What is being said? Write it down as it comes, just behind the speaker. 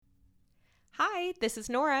Hi, this is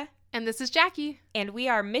Nora. And this is Jackie. And we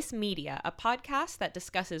are Miss Media, a podcast that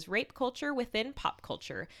discusses rape culture within pop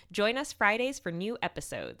culture. Join us Fridays for new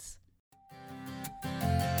episodes.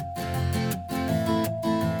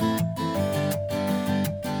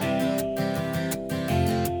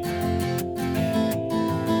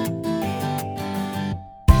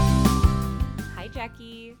 Hi,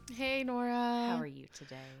 Jackie. Hey, Nora. How are you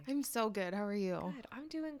today? I'm so good. How are you? Good. I'm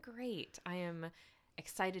doing great. I am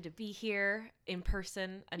excited to be here in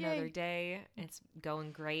person another day. It's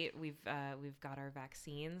going great. We've got our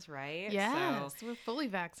vaccines, right? Yes, so, we're fully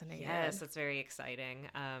vaccinated. Yes, it's very exciting.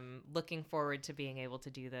 Looking forward to being able to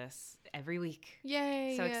do this every week.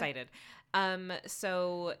 Yay. So excited.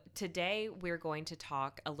 So today we're going to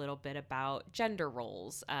talk a little bit about gender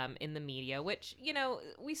roles in the media, which, you know,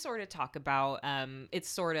 we sort of talk about. It's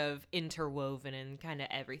sort of interwoven in kind of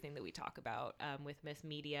everything that we talk about with Miss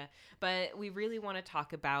Media. But we really want to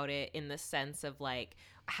talk about it in the sense of like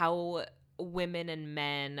how women and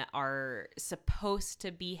men are supposed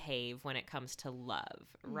to behave when it comes to love,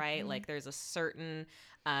 right? Mm-hmm. Like there's a certain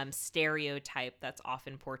stereotype that's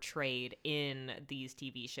often portrayed in these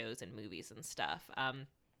TV shows and movies and stuff.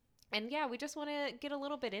 And yeah, we just want to get a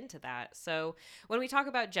little bit into that. So when we talk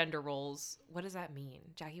about gender roles, what does that mean?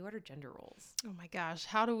 Jackie, what are gender roles? Oh my gosh,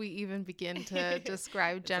 how do we even begin to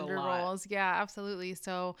describe gender roles? Yeah, absolutely.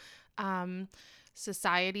 So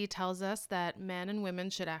society tells us that men and women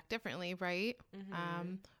should act differently, right?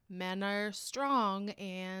 Mm-hmm. Men are strong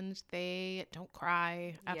and they don't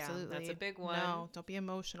cry. Absolutely. Yeah, that's a big one. No, don't be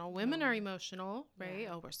emotional. Women are emotional, right?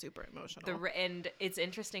 Yeah. Oh, we're super emotional. And it's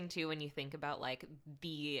interesting too when you think about like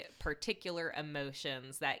the particular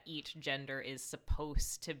emotions that each gender is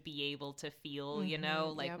supposed to be able to feel, mm-hmm, you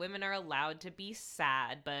know, like women are allowed to be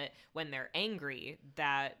sad, but when they're angry,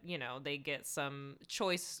 that, you know, they get some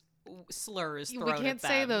choice slurs thrown at them. We can't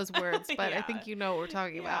say those words, but I think you know what we're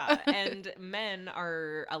talking about. And men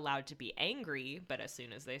are allowed to be angry, but as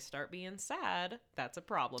soon as they start being sad, that's a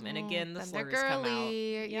problem. And again, the slurs come out.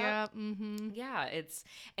 Yeah. Mm-hmm. Yeah,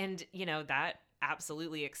 and you know, that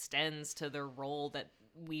absolutely extends to the role that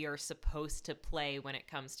we are supposed to play when it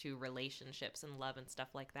comes to relationships and love and stuff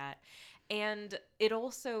like that. And it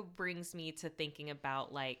also brings me to thinking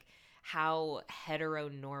about like how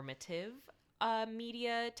heteronormative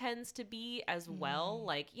media tends to be as well.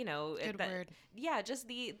 Like, you know, good word. Yeah, just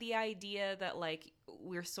the idea that like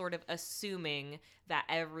we're sort of assuming that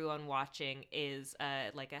everyone watching is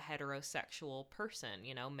like a heterosexual person,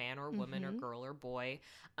 you know, man or woman, mm-hmm, or girl or boy.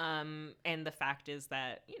 And the fact is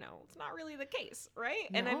that, you know, it's not really the case, right?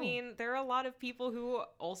 No. And I mean, there are a lot of people who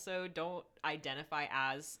also don't identify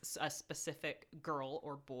as a specific girl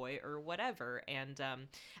or boy or whatever. And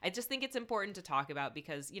I just think it's important to talk about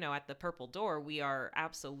because, you know, at the Purple Door, we are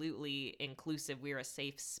absolutely inclusive. We are a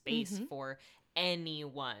safe space, mm-hmm, for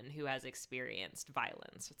anyone who has experienced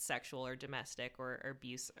violence, sexual or domestic or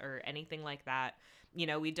abuse or anything like that. You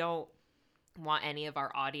know, we don't want any of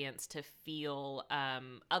our audience to feel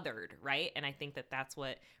othered, right? And I think that that's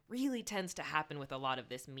what really tends to happen with a lot of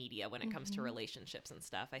this media when it comes, mm-hmm, to relationships and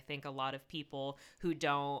stuff. I think a lot of people who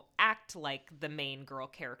don't act like the main girl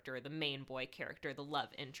character, the main boy character, the love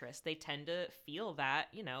interest, they tend to feel that,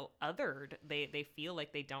 you know, othered. They feel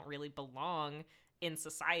like they don't really belong in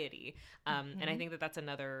society. Mm-hmm. And I think that that's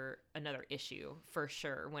another issue for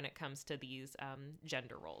sure when it comes to these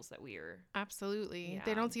gender roles that we're... Absolutely. Yeah.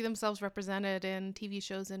 They don't see themselves represented in TV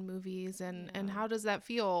shows and movies. And how does that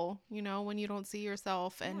feel, you know, when you don't see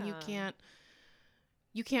yourself and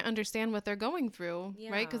you can't understand what they're going through,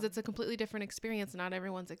 right? Because it's a completely different experience. Not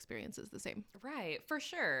everyone's experience is the same. Right, for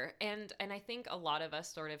sure. And I think a lot of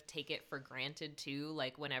us sort of take it for granted too,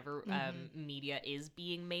 like whenever mm-hmm, media is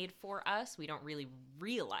being made for us, we don't really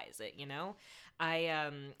realize it, you know?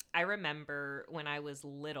 I remember when I was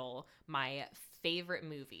little, my favorite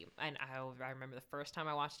movie, and I remember the first time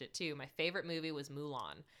I watched it too, my favorite movie was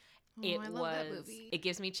Mulan. I love that movie. It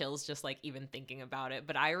gives me chills just like even thinking about it.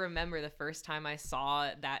 But I remember the first time I saw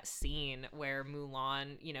that scene where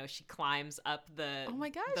Mulan, you know, she climbs up the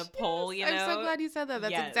pole, you know. I'm so glad you said that.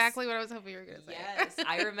 That's exactly what I was hoping you were going to say. Yes.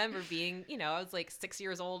 I remember being, you know, I was like 6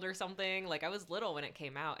 years old or something. Like I was little when it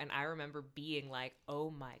came out. And I remember being like, oh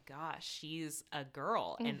my gosh, she's a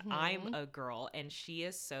girl and mm-hmm, I'm a girl and she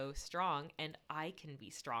is so strong and I can be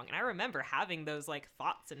strong. And I remember having those like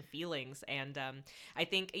thoughts and feelings. And I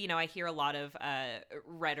think, you know, I hear a lot of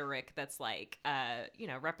rhetoric that's like,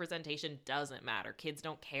 representation doesn't matter. Kids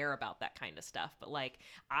don't care about that kind of stuff. But like,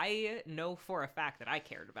 I know for a fact that I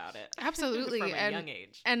cared about it. Absolutely. From a young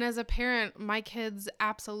age. And as a parent, my kids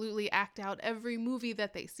absolutely act out every movie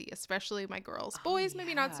that they see, especially my girls. Boys,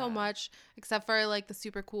 maybe not so much, except for like the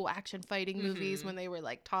super cool action fighting movies when they were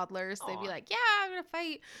like toddlers. They'd be like, yeah, I'm going to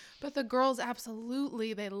fight. But the girls,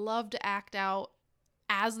 absolutely, they love to act out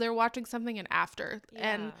as they're watching something and after.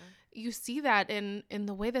 And you see that in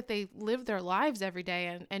the way that they live their lives every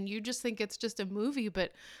day, and you just think it's just a movie,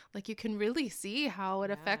 but like you can really see how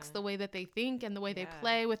it affects the way that they think and the way they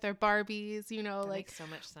play with their Barbies, that like makes so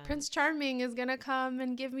much sense. Prince Charming is gonna come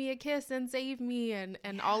and give me a kiss and save me, and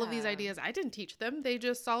all of these ideas. I didn't teach them, they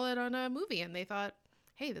just saw it on a movie and they thought,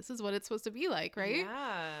 hey, this is what it's supposed to be like, right?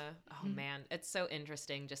 Yeah. Oh man, it's so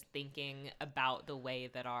interesting just thinking about the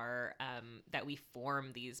way that that we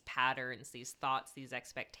form these patterns, these thoughts, these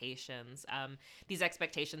expectations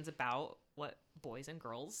about what boys and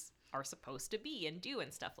girls are supposed to be and do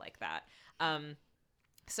and stuff like that.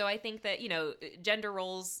 So I think that, gender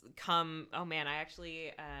roles come, oh man, I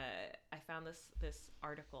actually, I found this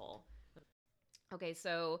article. Okay,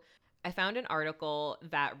 so I found an article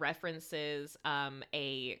that references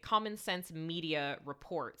a Common Sense Media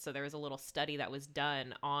report. So there was a little study that was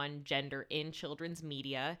done on gender in children's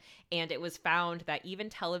media, and it was found that even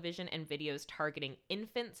television and videos targeting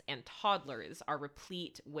infants and toddlers are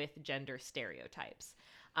replete with gender stereotypes.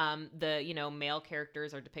 The male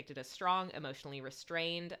characters are depicted as strong, emotionally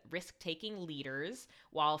restrained, risk-taking leaders,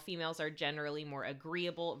 while females are generally more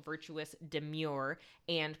agreeable, virtuous, demure,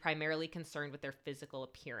 and primarily concerned with their physical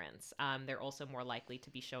appearance. They're also more likely to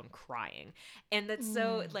be shown crying. And that's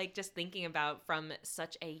so, like, just thinking about from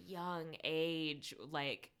such a young age,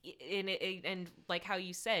 like, and like how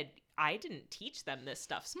you said, I didn't teach them this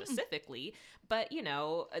stuff specifically, but,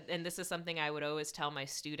 and this is something I would always tell my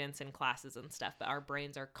students in classes and stuff, but our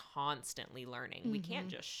brains are constantly learning. We can't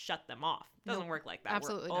just shut them off. It doesn't work like that.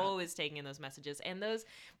 Absolutely We're not. always taking in those messages. And those,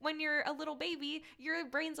 when you're a little baby, your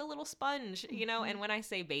brain's a little sponge, and when I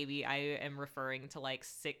say baby, I am referring to like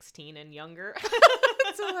 16 and younger.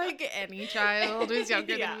 So like any child who's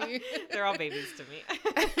younger than me. They're all babies to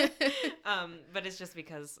me. But it's just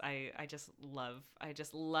because I just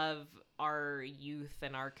love our youth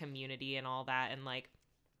and our community and all that, and like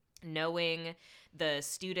knowing the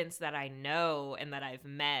students that I know and that I've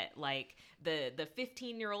met, like the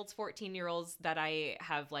 15-year-olds, 14-year-olds that I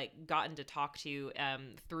have like gotten to talk to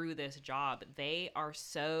through this job, they are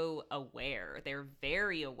so aware. They're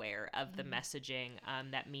very aware of the messaging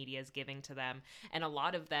that media is giving to them. And a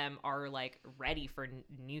lot of them are like ready for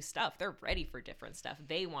new stuff. They're ready for different stuff.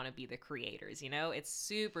 They want to be the creators, It's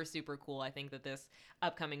super, super cool. I think that this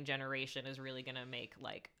upcoming generation is really going to make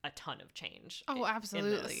like a ton of change. Oh,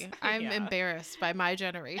 absolutely. I'm embarrassed by my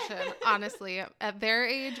generation, honestly. At their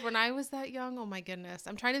age, when I was that young, oh my goodness.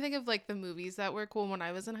 I'm trying to think of like the movies that were cool when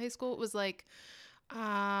I was in high school. It was like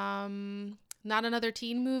Not Another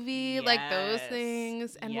Teen Movie, like those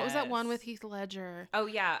things. And what was that one with Heath Ledger? Oh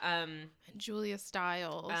yeah, and Julia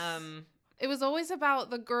Stiles. It was always about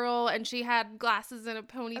the girl, and she had glasses and a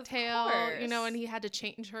ponytail, and he had to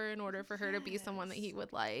change her in order for her to be someone that he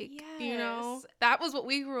would like, That was what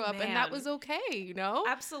we grew up, and that was okay,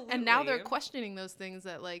 Absolutely. And now they're questioning those things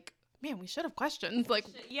that, like, man, we should have questioned. Like,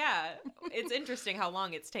 yeah, it's interesting how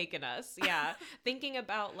long it's taken us. Yeah, thinking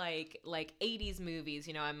about like 80s movies.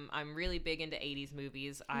 I'm really big into 80s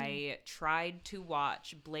movies. I tried to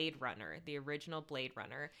watch Blade Runner, the original Blade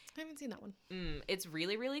Runner. I haven't seen that one. It's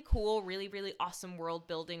really, really cool. Really, really awesome world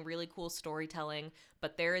building. Really cool storytelling.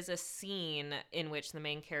 But there is a scene in which the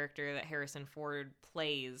main character that Harrison Ford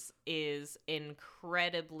plays is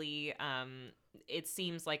incredibly it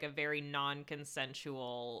seems like a very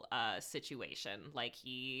non-consensual situation. Like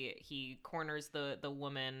he corners the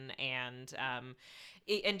woman, and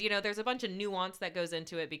there's a bunch of nuance that goes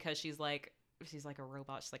into it because she's like a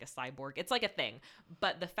robot, she's like a cyborg. It's like a thing.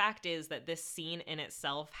 But the fact is that this scene in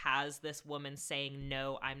itself has this woman saying,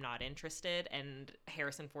 "No, I'm not interested," and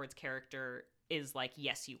Harrison Ford's character is like,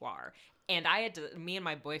 "Yes, you are." And me and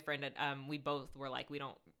my boyfriend, we both were like,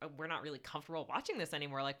 we're not really comfortable watching this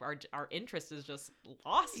anymore. Like our interest is just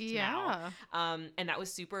lost now. And that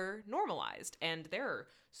was super normalized. And there are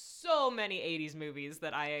so many 80s movies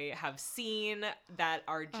that I have seen that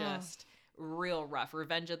are just real rough.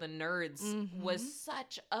 Revenge of the Nerds was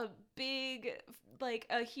such a big, like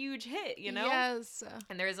a huge hit, Yes.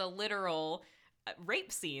 And there's a literal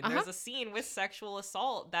rape scene. There's a scene with sexual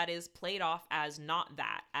assault that is played off as not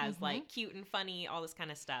that, as like cute and funny, all this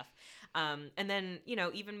kind of stuff. And then, you know,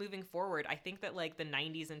 even moving forward, I think that like the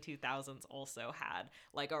 90s and 2000s also had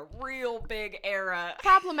like a real big era.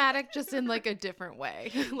 Problematic, just in like a different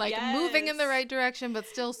way. Like moving in the right direction, but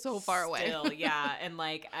still so far away. Still, yeah. And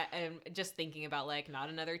like, I'm just thinking about like Not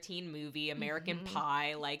Another Teen Movie, American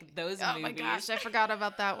Pie, like those movies. Oh my gosh, I forgot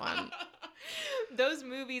about that one. Those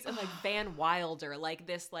movies, and like Van Wilder, like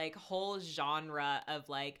this like whole genre of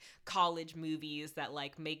like college movies that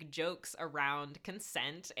like make jokes around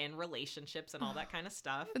consent and relationships and all that kind of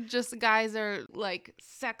stuff. Just guys are like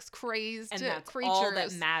sex crazed and that's creatures. all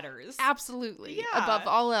that matters. Absolutely. Yeah. Above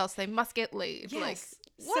all else, they must get laid. Yes. Like,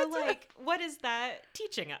 so like, what is that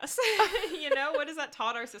teaching us? You know, what has that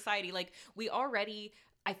taught our society? Like, we already,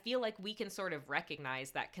 I feel like we can sort of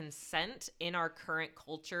recognize that consent in our current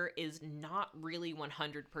culture is not really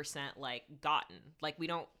 100% like gotten. Like, we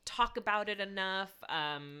don't talk about it enough.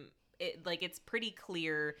 It's pretty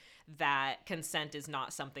clear that consent is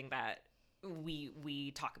not something that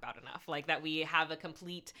we talk about enough, like that we have a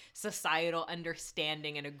complete societal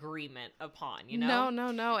understanding and agreement upon, you know?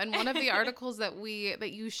 No. And one of the articles that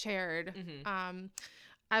you shared,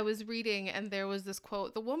 I was reading, and there was this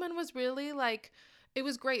quote. The woman was really like, it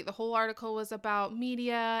was great. The whole article was about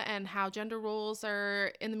media and how gender roles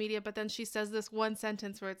are in the media. But then she says this one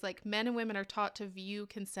sentence where it's like, men and women are taught to view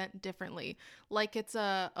consent differently. Like it's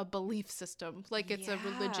a belief system, like it's a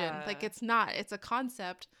religion. Like it's not, it's a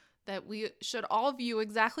concept that we should all view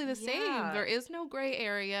exactly the same. There is no gray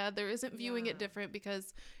area. There isn't viewing it different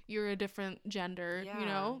because you're a different gender, you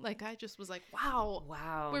know? Like, I just was like,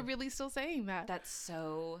 wow. We're really still saying that. That's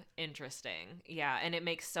so interesting. Yeah, and it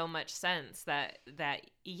makes so much sense that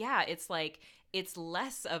it's like, it's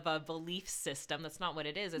less of a belief system. That's not what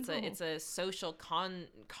it is. It's a social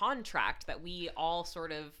contract that we all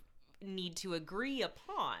sort of need to agree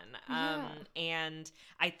upon. And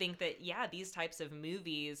I think that these types of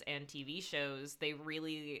movies and TV shows, they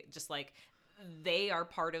really just like, they are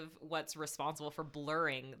part of what's responsible for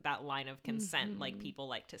blurring that line of consent. Like people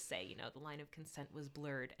like to say, you know, the line of consent was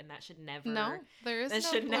blurred, and that should never. No, there is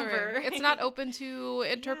no blurring. It's not open to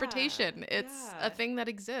interpretation. It's a thing that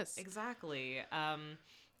exists. Exactly.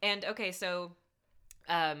 And okay, so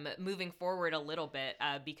moving forward a little bit,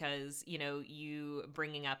 because, you know, you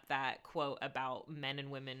bringing up that quote about men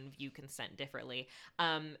and women view consent differently,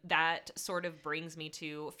 that sort of brings me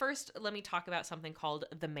to, first, let me talk about something called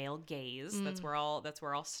the male gaze. That's where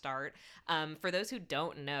I'll start. For those who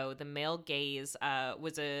don't know, the male gaze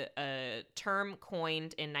was a term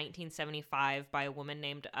coined in 1975 by a woman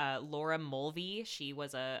named Laura Mulvey. She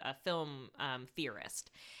was a film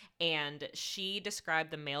theorist. And she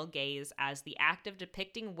described the male gaze as the act of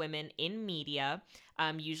depicting women in media,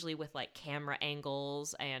 usually with like camera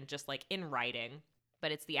angles and just like in writing.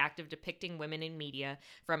 But it's the act of depicting women in media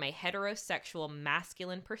from a heterosexual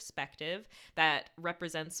masculine perspective that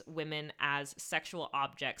represents women as sexual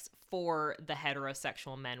objects for the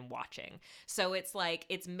heterosexual men watching. So it's like,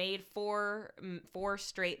 it's made for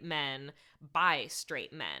straight men by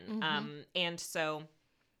straight men. And so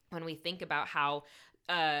when we think about how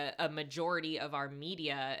a majority of our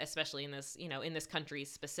media, especially in this, you know, in this country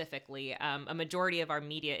specifically, a majority of our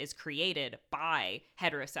media is created by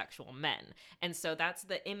heterosexual men. And so that's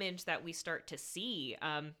the image that we start to see.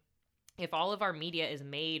 If all of our media is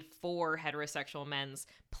made for heterosexual men's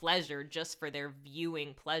pleasure, just for their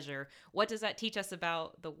viewing pleasure, what does that teach us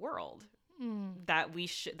about the world?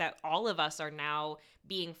 That all of us are now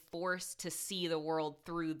being forced to see the world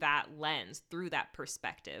through that lens, through that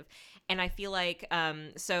perspective. And I feel like,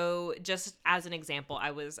 so just as an example, I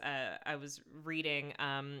was reading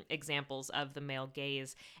examples of the male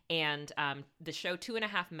gaze, and the show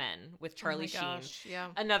 2.5 Men with Charlie Sheen. Yeah.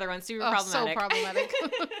 Another one, super problematic. So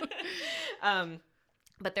problematic.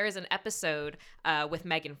 But there is an episode with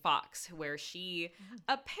Megan Fox where she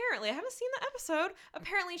apparently, I haven't seen the episode,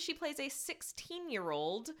 apparently she plays a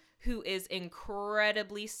 16-year-old who is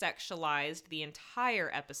incredibly sexualized the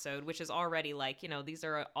entire episode, which is already like, you know, these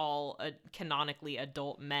are all canonically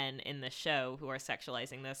adult men in the show who are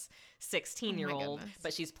sexualizing this 16-year-old,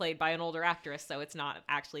 but she's played by an older actress, so it's not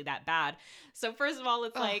actually that bad. So first of all,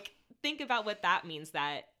 it's like, think about what that means,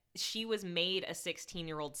 that she was made a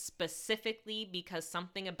 16-year-old specifically because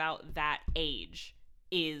something about that age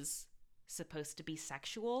is supposed to be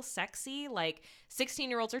sexual, sexy. Like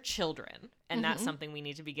 16-year-olds are children, and that's something we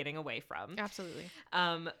need to be getting away from. Absolutely.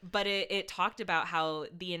 But it talked about how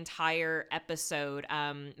the entire episode,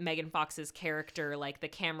 Megan Fox's character, like the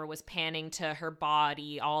camera was panning to her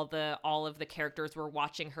body. All of the characters were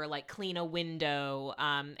watching her like clean a window.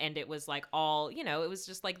 And it was like all, you know, it was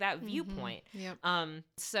just like that viewpoint. Yep.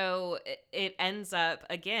 So it ends up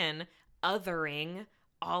again othering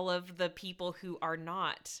all of the people who are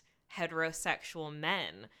not heterosexual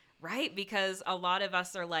men, right? Because a lot of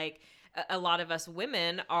us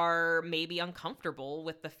women are maybe uncomfortable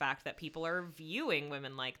with the fact that people are viewing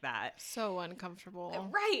women like that. So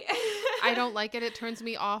uncomfortable. Right. I don't like it. It turns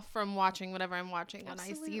me off from watching whatever I'm watching when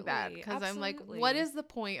I see that. Because I'm like, what is the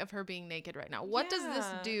point of her being naked right now? What does this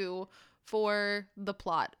do for the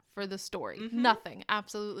plot, for the story? Nothing.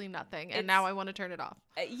 Absolutely nothing. And now I want to turn it off.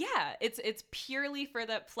 Yeah, it's purely for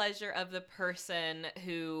the pleasure of the person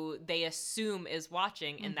who they assume is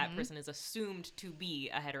watching, and that person is assumed to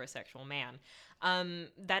be a heterosexual man.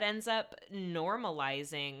 That ends up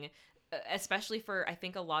normalizing, especially for, I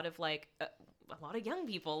think, a lot of young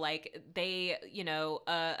people. Like they, you know,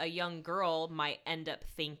 a young girl might end up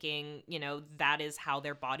thinking, you know, that is how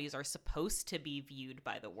their bodies are supposed to be viewed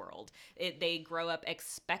by the world. They grow up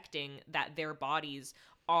expecting that their bodies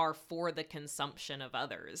are for the consumption of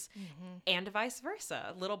others, and vice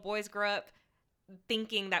versa. Little boys grow up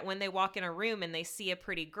thinking that when they walk in a room and they see a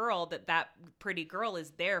pretty girl, that pretty girl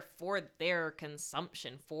is there for their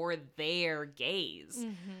consumption, for their gaze.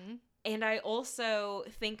 And I also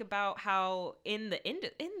think about how in the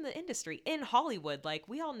industry, in Hollywood, like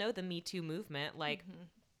we all know the Me Too movement. Like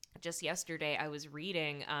just yesterday I was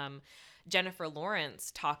reading Jennifer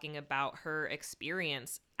Lawrence talking about her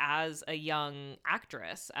experience as a young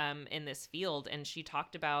actress in this field. And she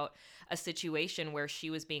talked about a situation where she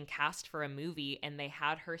was being cast for a movie and they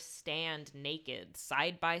had her stand naked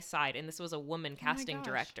side by side. And this was a woman casting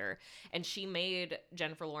director. And she made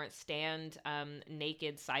Jennifer Lawrence stand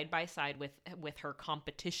naked side by side with her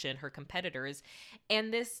competition, her competitors.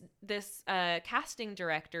 And this casting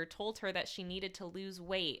director told her that she needed to lose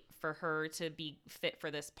weight for her to be fit for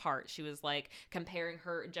this part. She was like comparing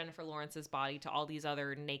Jennifer Lawrence's body to all these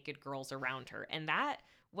other naked girls around her. And that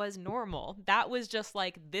was normal. That was just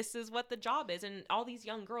like, this is what the job is. And all these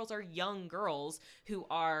young girls are young girls who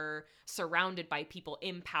are surrounded by people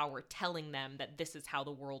in power telling them that this is how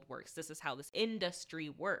the world works. This is how this industry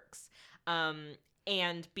works.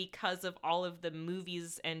 And because of all of the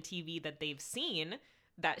movies and TV that they've seen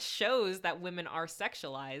that shows that women are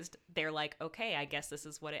sexualized, they're like, okay, I guess this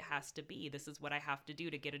is what it has to be. This is what I have to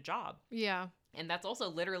do to get a job. Yeah. And that's also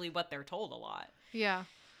literally what they're told a lot. Yeah.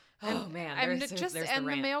 Oh man,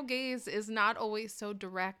 the male gaze is not always so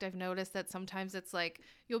direct. I've noticed that sometimes it's like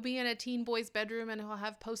you'll be in a teen boy's bedroom and he'll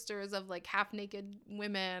have posters of like half naked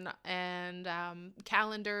women and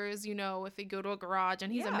calendars, you know, if they go to a garage,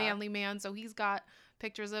 and he's a manly man, so he's got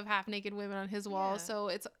pictures of half naked women on his wall. So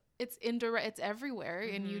it's indirect, it's everywhere,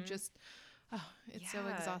 and you just it's so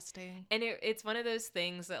exhausting. And it's one of those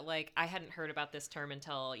things that, like, I hadn't heard about this term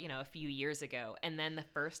until, you know, a few years ago, and then the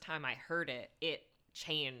first time I heard it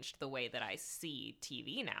changed the way that I see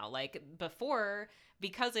TV now. Like before,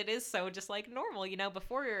 because it is so just like normal, you know,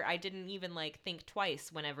 before I didn't even like think twice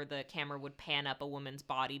whenever the camera would pan up a woman's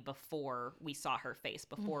body before we saw her face,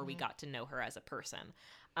 before we got to know her as a person.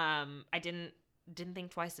 I didn't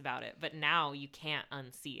think twice about it, but now you can't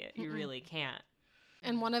unsee it. You really can't.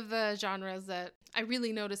 And one of the genres that I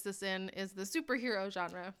really notice this in is the superhero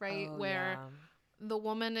genre, right? Where the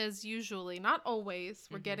woman is usually, not always,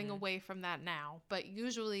 we're getting away from that now, but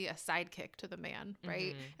usually a sidekick to the man,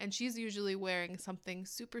 right? And she's usually wearing something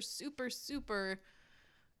super, super, super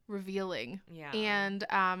revealing. Yeah. And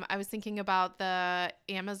I was thinking about the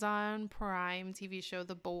Amazon Prime TV show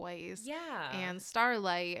The Boys. Yeah. And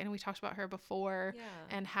Starlight, and we talked about her before.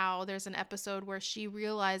 Yeah. And how there's an episode where she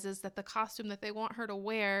realizes that the costume that they want her to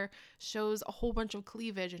wear shows a whole bunch of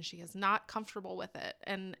cleavage, and she is not comfortable with it.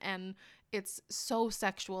 And it's so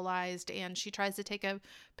sexualized, and she tries to take a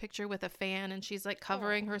picture with a fan, and she's like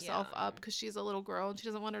covering herself up because she's a little girl and she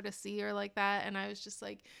doesn't want her to see her like that. And I was just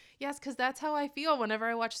like, yes, because that's how I feel whenever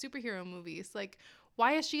I watch superhero movies. Like,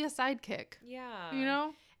 why is she a sidekick? Yeah. You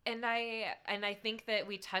know? And I think that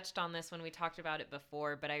we touched on this when we talked about it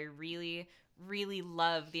before, but I really, really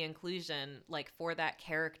love the inclusion, like, for that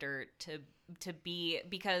character to be,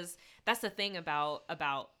 because that's the thing about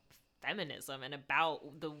feminism and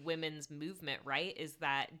about the women's movement, right, is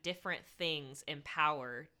that different things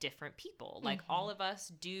empower different people. Like all of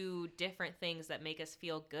us do different things that make us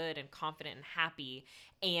feel good and confident and happy.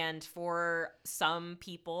 And for some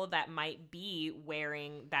people that might be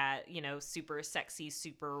wearing that, you know, super sexy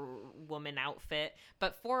superwoman outfit,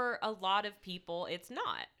 but for a lot of people it's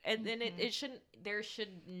not. And then it shouldn't, there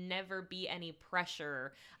should never be any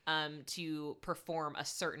pressure to perform a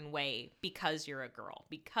certain way because you're a girl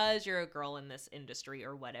in this industry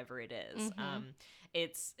or whatever it is.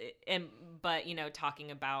 But you know,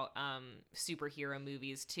 talking about superhero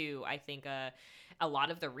movies too, I think a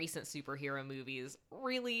lot of the recent superhero movies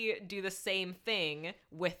really do the same thing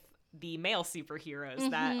with the male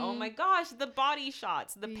superheroes. That, oh my gosh, the body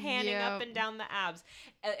shots, the panning up and down the abs.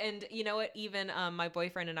 And you know what, even my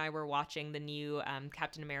boyfriend and I were watching the new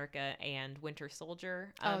Captain America and Winter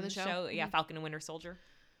Soldier show. Yeah, Falcon and Winter Soldier.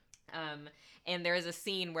 And there is a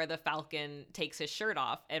scene where the Falcon takes his shirt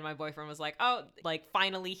off, and my boyfriend was like, oh, like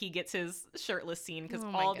finally he gets his shirtless scene, because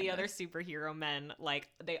the other superhero men, like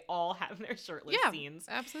they all have their shirtless scenes.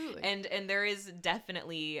 Absolutely. And there is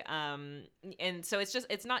definitely and so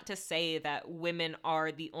it's not to say that women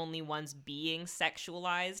are the only ones being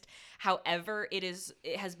sexualized. However, it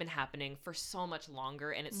has been happening for so much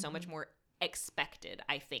longer, and it's so much more expected,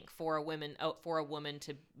 I think, for a woman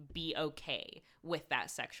to be okay with that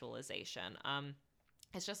sexualization.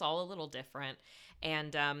 It's just all a little different.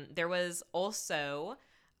 And there was also,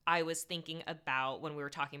 I was thinking about, when we were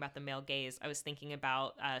talking about the male gaze, I was thinking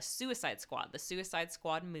about the Suicide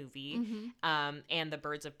Squad movie, and the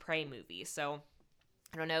Birds of Prey movie. So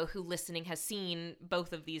I don't know who listening has seen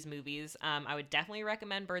both of these movies. I would definitely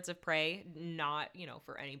recommend Birds of Prey, not, you know,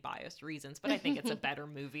 for any biased reasons, but I think it's a better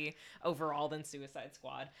movie overall than Suicide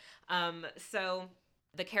Squad. So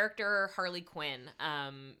the character Harley Quinn,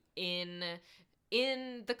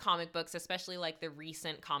 in the comic books, especially like the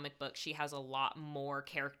recent comic books, she has a lot more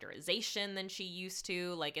characterization than she used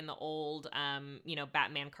to. Like in the old, you know,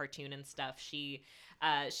 Batman cartoon and stuff, she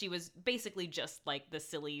was basically just like the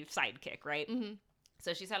silly sidekick, right?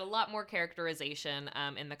 So she's had a lot more characterization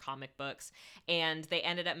in the comic books, and they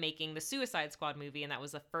ended up making the Suicide Squad movie, and that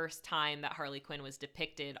was the first time that Harley Quinn was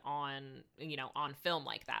depicted on film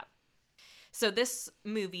like that. So this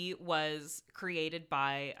movie was created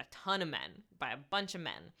by a ton of men, by a bunch of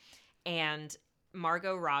men, and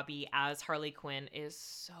Margot Robbie as Harley Quinn is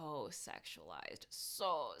so sexualized.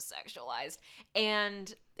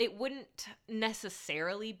 And it wouldn't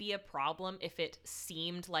necessarily be a problem if it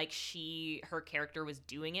seemed like her character was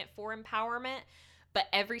doing it for empowerment, but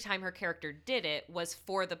every time her character did it was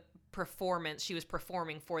for the performance. She was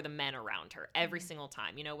performing for the men around her every single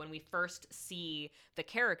time. You know, when we first see the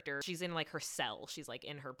character, she's in like her cell. She's like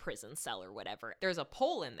in her prison cell or whatever. There's a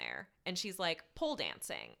pole in there, and she's like pole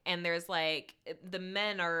dancing. And there's like, the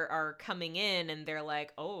men are coming in, and they're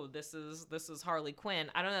like, oh, this is Harley Quinn.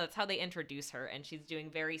 I don't know. That's how they introduce her. And she's doing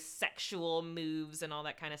very sexual moves and all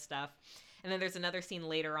that kind of stuff. And then there's another scene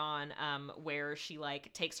later on where she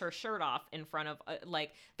like takes her shirt off in front of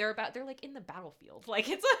like they're like in the battlefield. Like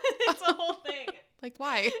it's a whole thing. Like,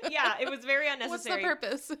 why? Yeah, it was very unnecessary. What's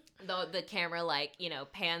the purpose? The camera like, you know,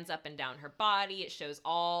 pans up and down her body. It shows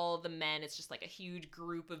all the men. It's just like a huge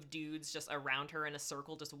group of dudes just around her in a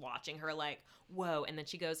circle, just watching her like, whoa. And then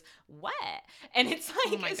she goes, what? And it's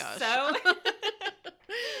like, oh my gosh. So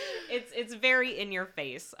it's very in your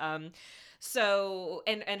face. So,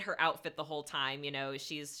 and her outfit the whole time, you know,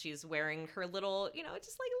 she's wearing her little, you know,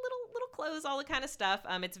 just like little clothes, all the kind of stuff.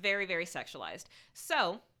 It's very, very sexualized.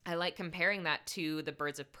 So I like comparing that to the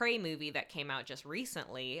Birds of Prey movie that came out just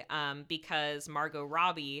recently, because Margot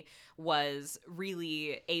Robbie was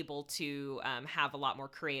really able to have a lot more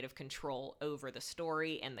creative control over the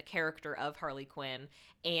story and the character of Harley Quinn.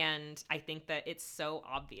 And I think that it's so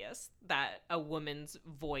obvious that a woman's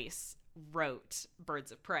voice wrote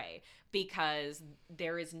Birds of Prey, because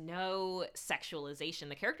there is no sexualization.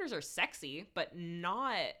 The characters are sexy, but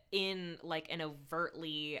not in like an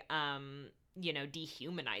overtly you know,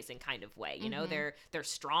 dehumanizing kind of way. You know, they're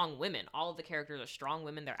strong women. All of the characters are strong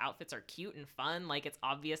women. Their outfits are cute and fun. Like, it's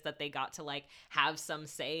obvious that they got to like have some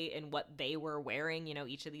say in what they were wearing, you know,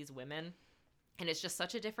 each of these women. And it's just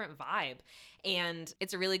such a different vibe. And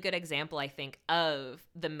it's a really good example, I think, of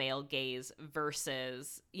the male gaze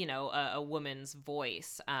versus, you know, a woman's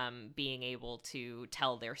voice being able to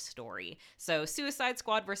tell their story. So Suicide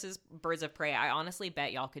Squad versus Birds of Prey, I honestly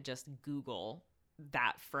bet y'all could just Google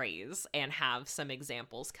that phrase and have some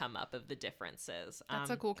examples come up of the differences. That's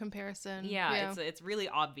a cool comparison. Yeah. It's really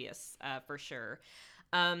obvious for sure.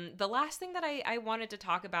 The last thing that I wanted to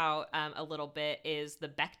talk about a little bit is the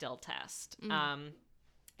Bechdel test.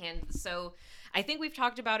 And so I think we've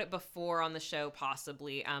talked about it before on the show,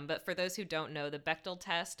 possibly. But for those who don't know, the Bechdel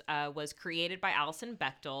test was created by Alison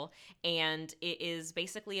Bechdel, and it is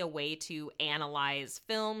basically a way to analyze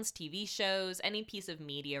films, TV shows, any piece of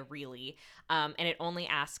media, really. And it only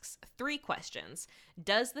asks 3 questions.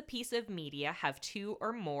 Does the piece of media have 2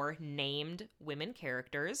 or more named women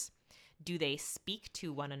characters? Do they speak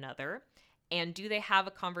to one another? And do they have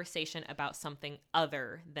a conversation about something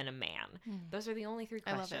other than a man? Those are the only 3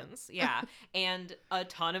 questions. Yeah. And a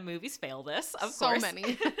ton of movies fail this, of course. So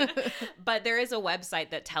many. But there is a website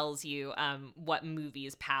that tells you what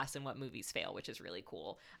movies pass and what movies fail, which is really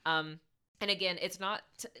cool. And again, it's not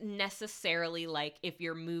necessarily like if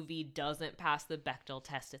your movie doesn't pass the Bechdel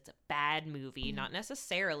test, it's a bad movie, not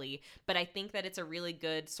necessarily. But I think that it's a really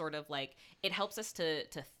good sort of like, it helps us to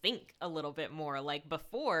think a little bit more. Like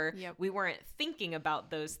before, we weren't thinking about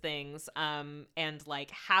those things and like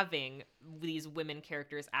having these women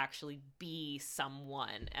characters actually be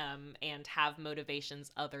someone and have motivations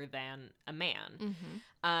other than a man.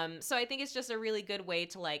 So I think it's just a really good way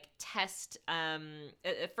to like test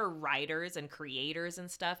for writers and creators and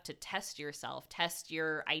stuff, to test yourself, test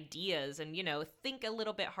your ideas, and, you know, think a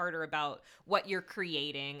little bit harder about what you're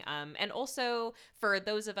creating. And also for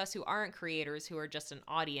those of us who aren't creators, who are just an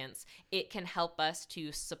audience, it can help us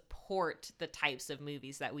to support the types of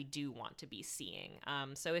movies that we do want to be seeing.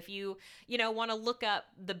 So if you want to look up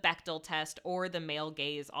the Bechdel test or the male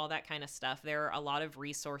gaze, all that kind of stuff, there are a lot of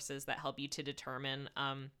resources that help you to determine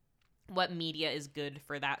what media is good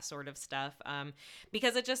for that sort of stuff.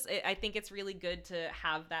 Because I think it's really good to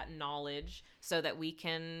have that knowledge so that we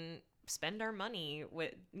can spend our money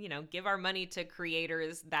with, give our money to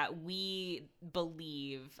creators that we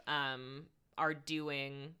believe are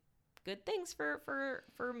doing good things for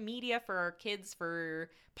media, for our kids, for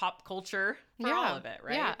pop culture, for all of it,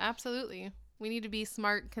 right? Yeah, absolutely. We need to be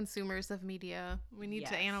smart consumers of media. We need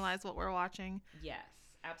to analyze what we're watching. Yes,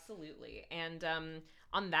 absolutely. And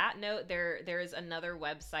on that note, there is another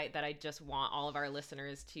website that I just want all of our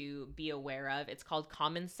listeners to be aware of. It's called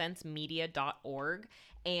commonsensemedia.org.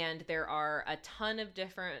 And there are a ton of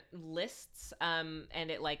different lists, and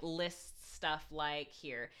it like lists stuff like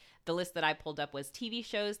here. The list that I pulled up was TV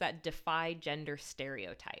shows that defy gender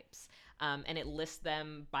stereotypes. And it lists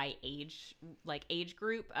them by age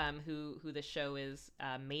group, who the show is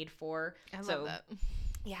made for. I love that.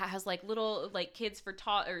 Yeah, it has like little like kids for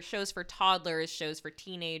or shows for toddlers, shows for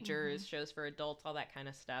teenagers, shows for adults, all that kind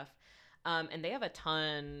of stuff. And they have a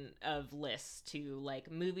ton of lists too,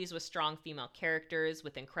 like movies with strong female characters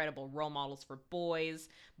with incredible role models for boys,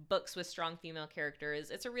 books with strong female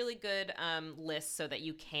characters. It's a really good list so that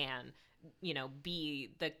you can,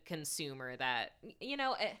 be the consumer that,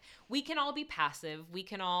 we can all be passive. We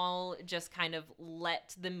can all just kind of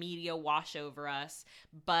let the media wash over us.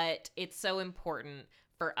 But it's so important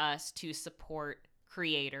for us to support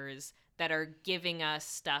creators that are giving us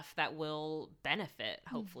stuff that will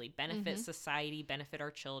hopefully benefit society, benefit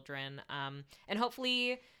our children, and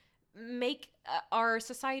hopefully make our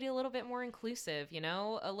society a little bit more inclusive,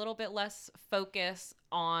 a little bit less focus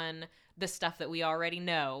on the stuff that we already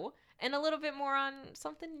know and a little bit more on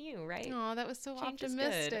something new, right? Oh, that was so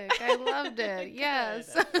optimistic. I loved it.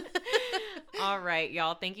 Yes. All right,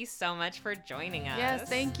 y'all. Thank you so much for joining us. Yes,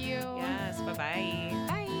 thank you. Yes, bye-bye.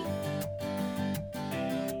 Bye.